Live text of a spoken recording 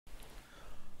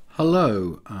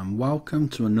Hello and welcome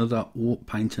to another Orc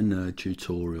Painter Nerd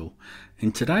tutorial.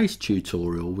 In today's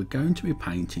tutorial we're going to be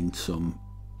painting some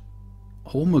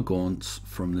Hormagaunts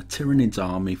from the Tyranids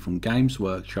army from Games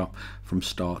Workshop from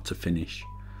start to finish.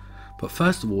 But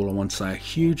first of all I want to say a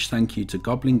huge thank you to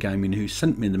Goblin Gaming who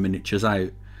sent me the miniatures out.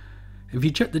 If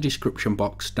you check the description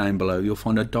box down below you'll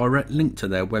find a direct link to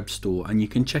their web store and you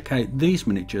can check out these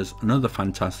miniatures and other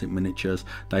fantastic miniatures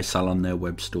they sell on their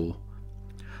web store.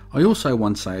 I also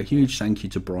want to say a huge thank you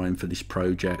to Brian for this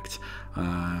project.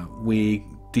 We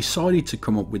decided to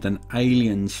come up with an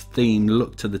aliens themed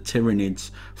look to the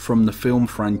Tyranids from the film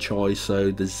franchise, so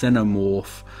the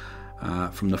xenomorph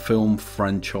from the film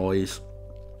franchise.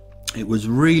 It was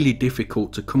really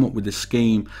difficult to come up with a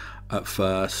scheme at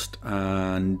first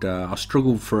and I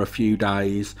struggled for a few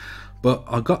days, but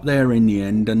I got there in the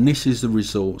end and this is the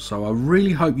result. So I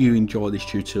really hope you enjoy this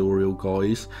tutorial,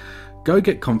 guys. Go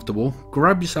get comfortable,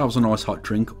 grab yourselves a nice hot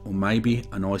drink or maybe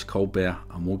a nice cold beer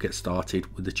and we'll get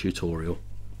started with the tutorial.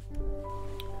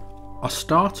 I'll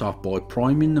start off by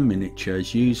priming the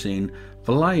miniatures using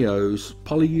Vallejo's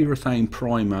polyurethane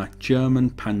primer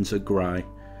German Panzer Grey.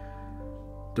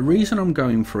 The reason I'm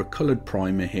going for a coloured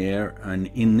primer here, and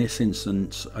in this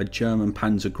instance a German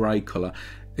Panzer Grey colour,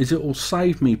 is it will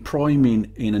save me priming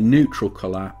in a neutral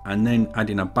colour and then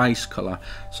adding a base colour,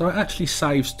 so it actually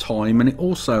saves time and it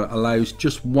also allows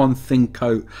just one thin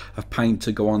coat of paint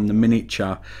to go on the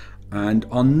miniature. And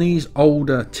on these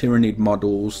older Tyranid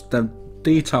models the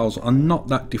details are not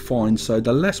that defined, so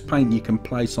the less paint you can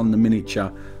place on the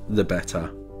miniature the better.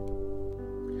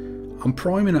 I'm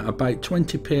priming at about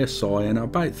 20 psi and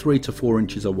about 3 to 4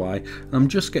 inches away, and I'm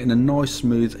just getting a nice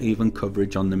smooth even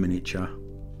coverage on the miniature.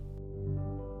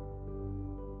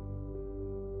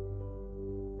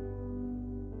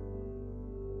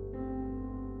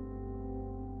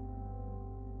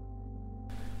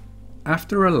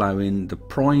 After allowing the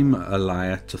primer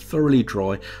layer to thoroughly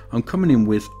dry, I'm coming in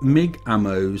with MIG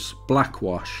Ammo's Black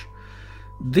Wash.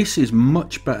 This is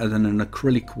much better than an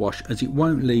acrylic wash as it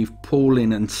won't leave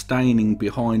pooling and staining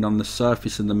behind on the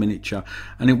surface of the miniature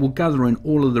and it will gather in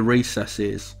all of the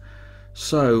recesses.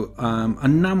 So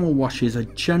enamel washes are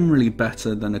generally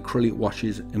better than acrylic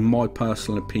washes in my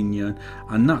personal opinion,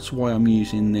 and that's why I'm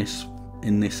using this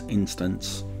in this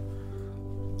instance.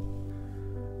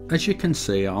 As you can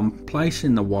see, I'm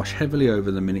placing the wash heavily over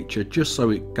the miniature just so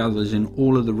it gathers in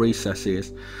all of the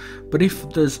recesses, but if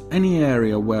there's any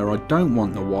area where I don't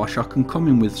want the wash I can come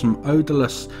in with some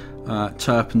odourless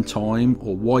turpentine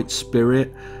or white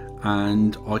spirit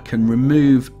and I can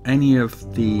remove any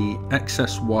of the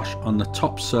excess wash on the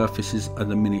top surfaces of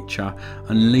the miniature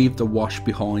and leave the wash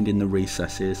behind in the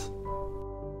recesses.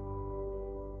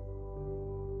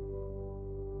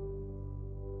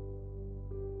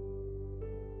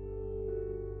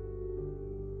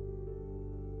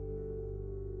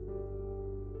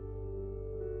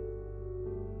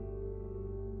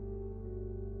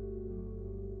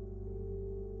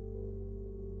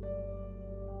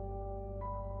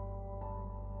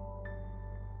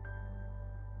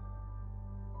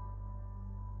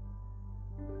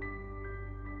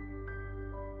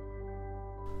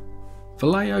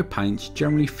 Vallejo paints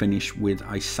generally finish with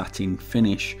a satin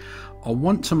finish. I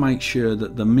want to make sure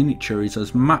that the miniature is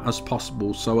as matte as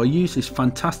possible, so I use this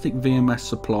fantastic VMS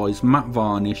Supplies matte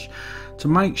varnish to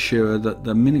make sure that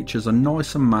the miniatures are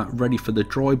nice and matte, ready for the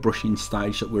dry brushing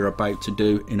stage that we're about to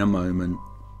do in a moment.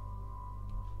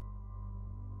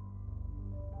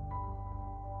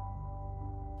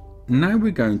 Now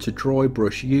we're going to dry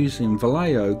brush using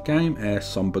Vallejo Game Air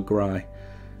Sombre Grey.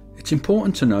 It's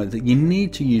important to note that you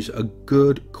need to use a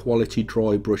good quality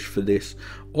dry brush for this.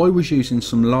 I was using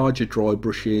some larger dry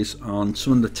brushes on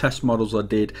some of the test models I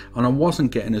did and I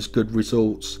wasn't getting as good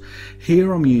results.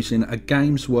 Here I'm using a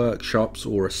Games Workshops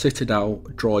or a Citadel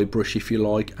dry brush if you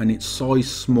like, and it's size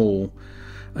small.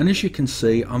 And as you can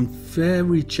see, I'm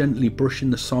very gently brushing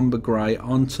the sombre grey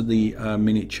onto the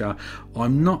miniature.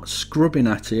 I'm not scrubbing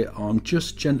at it, I'm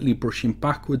just gently brushing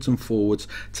backwards and forwards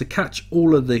to catch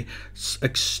all of the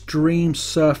extreme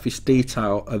surface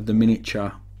detail of the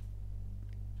miniature.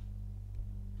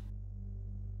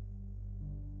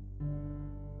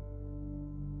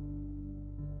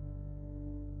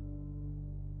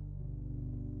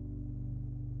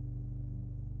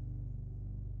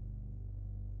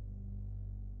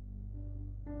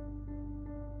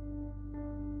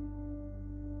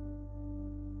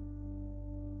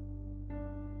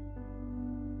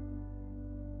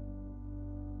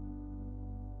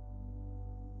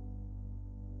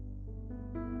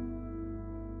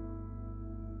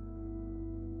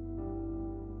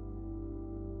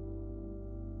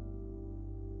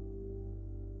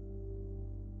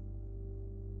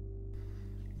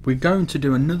 We're going to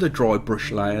do another dry brush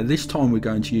layer. This time we're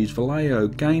going to use Vallejo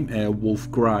Game Air Wolf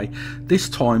Grey. This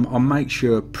time I'll make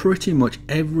sure pretty much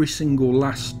every single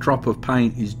last drop of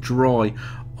paint is dry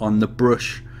on the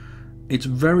brush. It's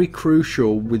very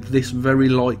crucial with this very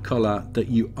light colour that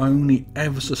you only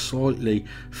ever so slightly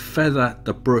feather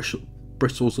the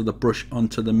bristles of the brush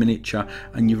onto the miniature,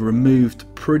 and you've removed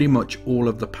pretty much all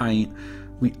of the paint.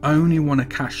 We only want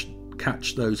to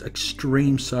catch those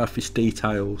extreme surface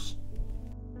details.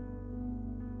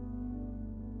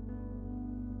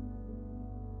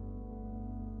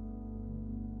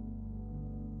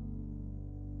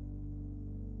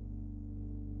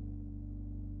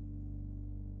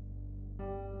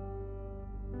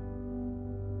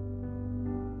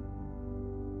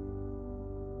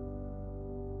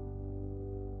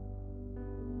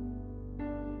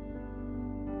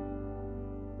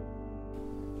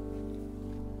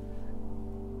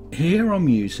 Here I'm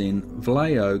using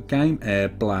Vallejo Game Air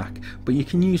Black, but you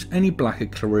can use any black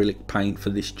acrylic paint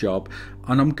for this job,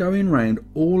 and I'm going around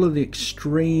all of the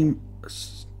extreme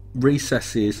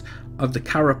recesses of the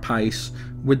carapace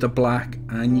with the black,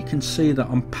 and you can see that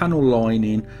I'm panel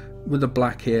lining with the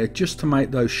black here just to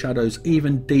make those shadows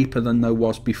even deeper than there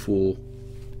was before.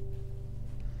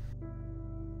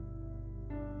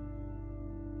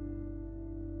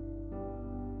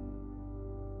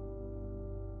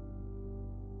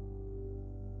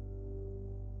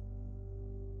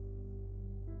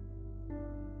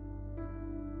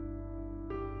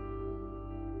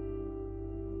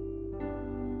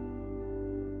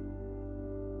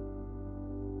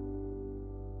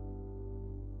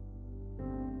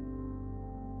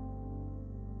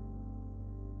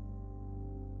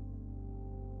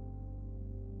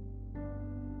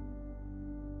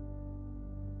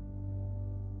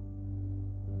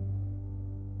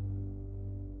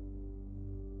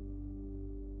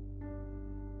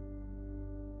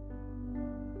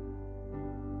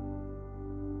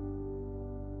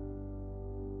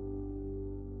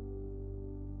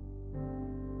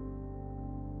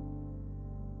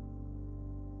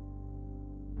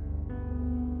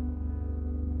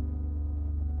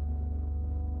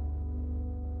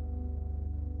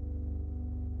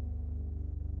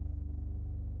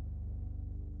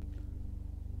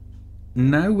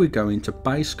 Now we're going to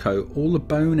base coat all the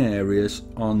bone areas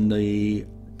on the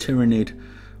Tyranid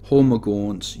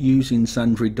Hormagaunts using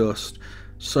Zandri Dust.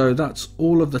 So that's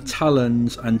all of the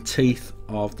talons and teeth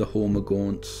of the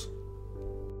Hormagaunts.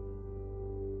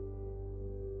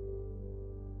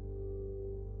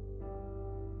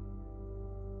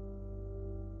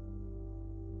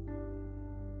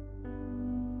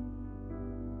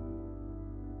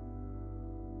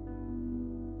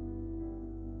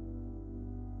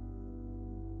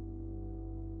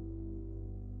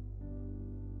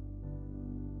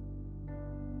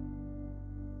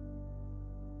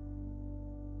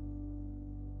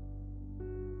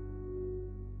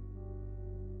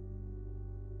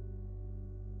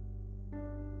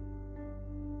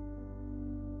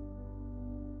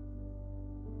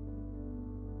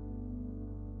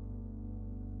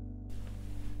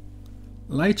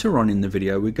 Later on in the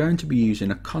video we're going to be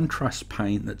using a contrast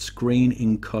paint that's green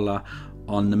in colour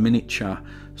on the miniature,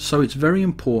 so it's very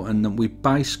important that we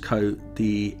base coat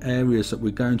the areas that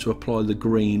we're going to apply the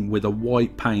green with a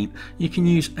white paint. You can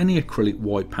use any acrylic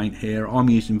white paint here. I'm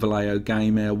using Vallejo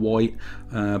Game Air White,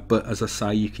 but as I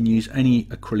say, you can use any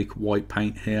acrylic white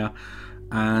paint here.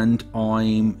 And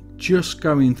I'm just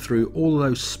going through all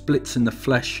those splits in the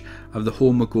flesh of the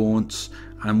Hormagaunts,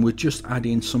 and we're just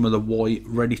adding some of the white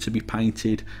ready to be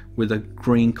painted with a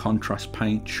green contrast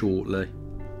paint shortly.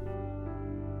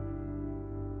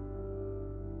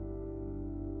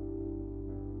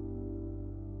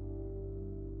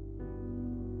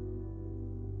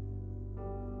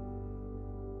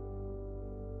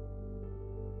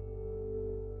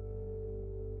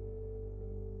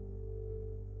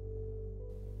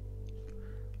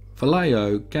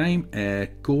 Vallejo Game Air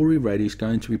Gory Red is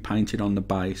going to be painted on the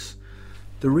base.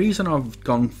 The reason I've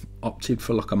opted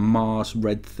for like a Mars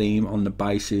red theme on the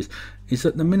bases is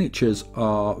that the miniatures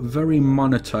are very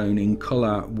monotone in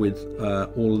colour with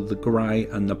all of the grey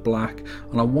and the black,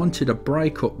 and I wanted to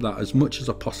break up that as much as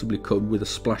I possibly could with a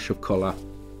splash of colour.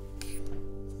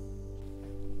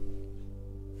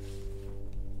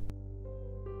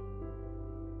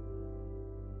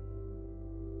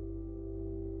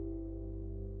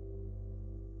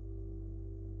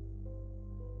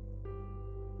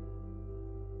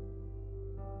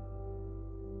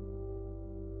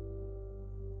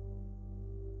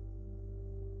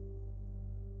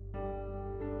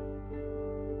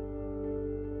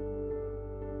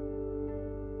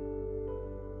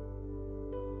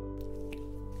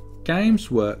 Games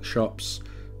Workshop's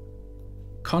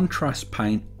contrast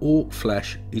paint orc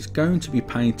flesh is going to be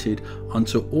painted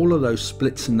onto all of those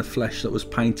splits in the flesh that was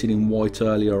painted in white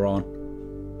earlier on.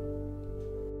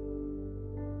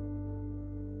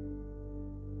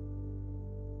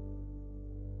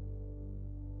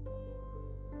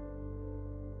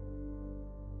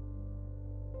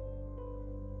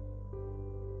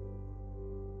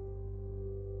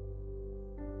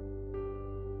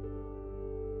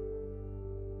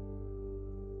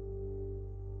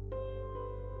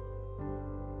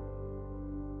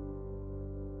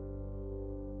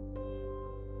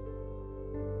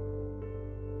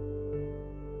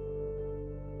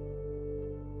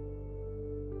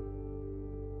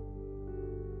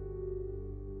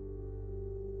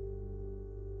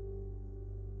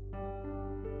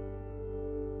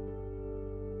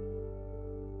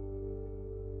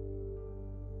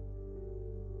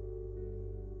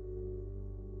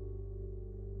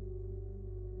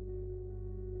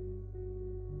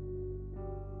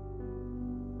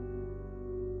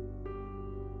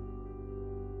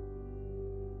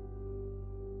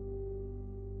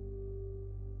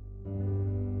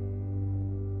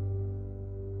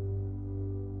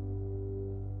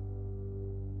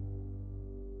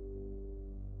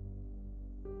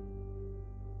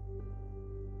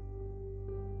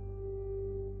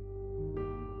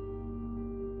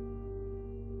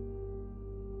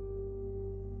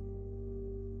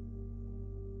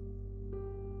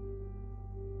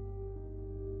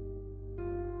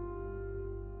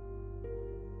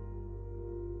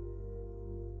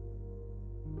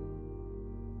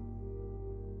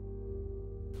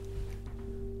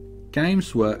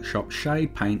 Games Workshop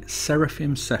shade paint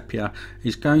Seraphim Sepia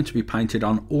is going to be painted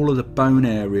on all of the bone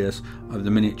areas of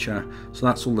the miniature, so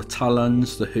that's all the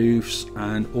talons, the hoofs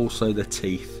and also the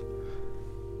teeth.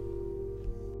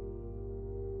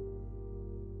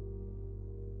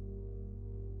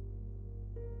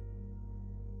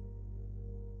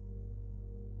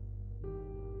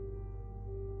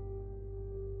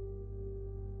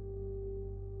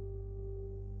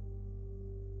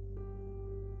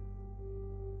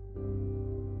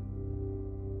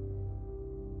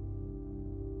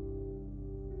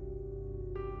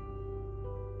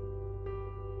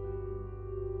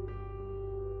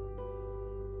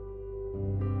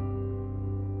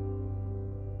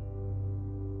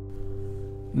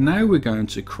 Now we're going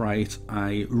to create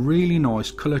a really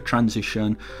nice colour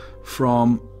transition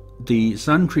from the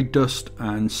Xandri Dust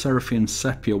and Seraphim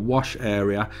Sepia wash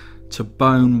area to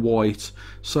bone white.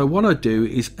 So what I do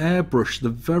is airbrush the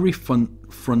very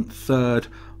front third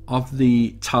of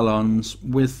the talons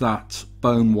with that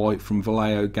bone white from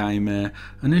Vallejo Game Air,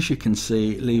 and as you can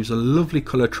see it leaves a lovely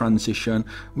colour transition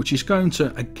which is going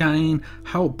to again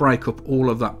help break up all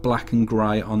of that black and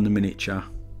grey on the miniature.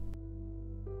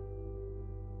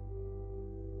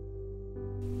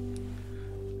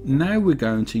 Now we're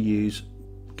going to use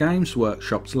Games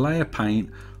Workshop's layer paint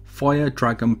Fire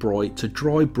Dragon Bright to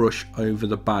dry brush over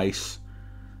the base.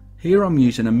 Here I'm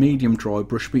using a medium dry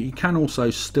brush, but you can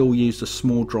also still use the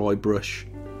small dry brush.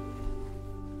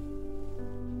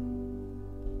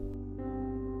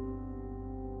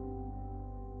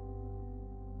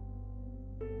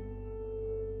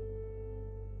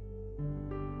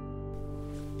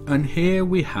 And here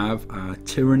we have our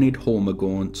Tyranid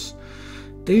Hormagaunts.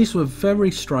 These were very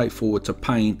straightforward to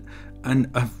paint and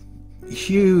a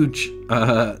huge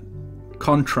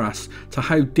contrast to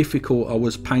how difficult I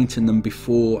was painting them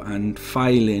before and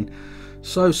failing.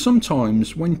 So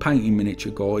sometimes when painting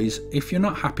miniature guys, if you're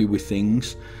not happy with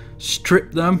things,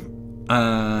 strip them,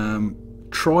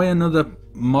 try another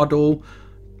model,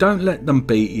 don't let them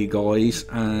beat you guys,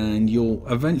 and you'll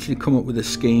eventually come up with a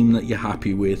scheme that you're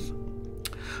happy with.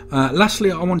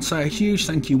 Lastly, I want to say a huge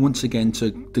thank you once again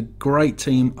to the great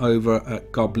team over at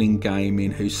Goblin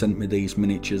Gaming who sent me these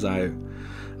miniatures out.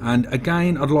 And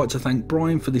again, I'd like to thank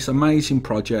Brian for this amazing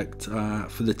project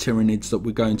for the Tyranids that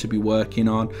we're going to be working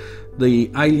on. The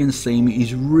Aliens theme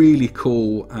is really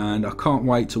cool and I can't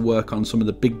wait to work on some of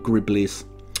the big gribblies.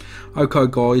 Okay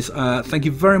guys, thank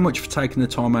you very much for taking the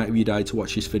time out of your day to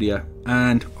watch this video,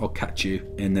 and I'll catch you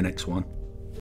in the next one.